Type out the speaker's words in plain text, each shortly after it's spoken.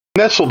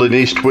Nestled in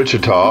East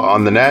Wichita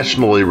on the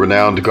nationally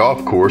renowned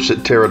golf course at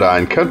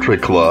Teradyne Country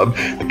Club,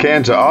 the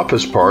Kanza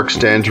Office Park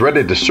stands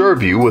ready to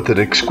serve you with an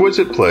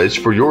exquisite place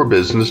for your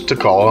business to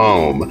call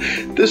home.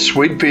 This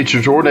suite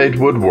features ornate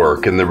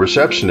woodwork in the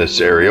receptionist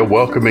area,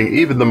 welcoming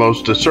even the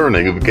most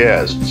discerning of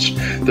guests.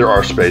 There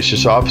are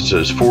spacious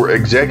offices for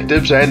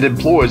executives and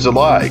employees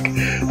alike.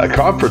 A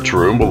conference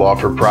room will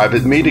offer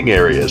private meeting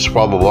areas,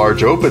 while the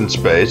large open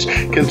space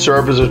can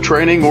serve as a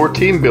training or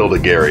team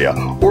building area,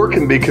 or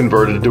can be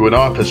converted to an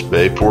office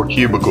bay for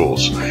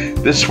cubicles.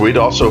 This suite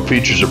also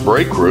features a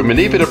break room and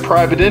even a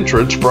private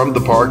entrance from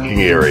the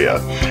parking area.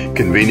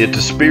 Convenient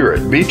to Spirit,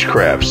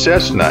 Beechcraft,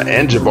 Cessna,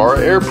 and Jabara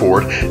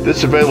Airport,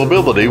 this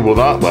availability will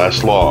not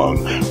last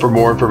long. For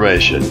more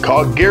information,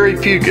 call Gary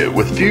Fugit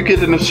with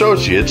Fugit &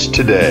 Associates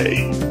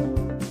today.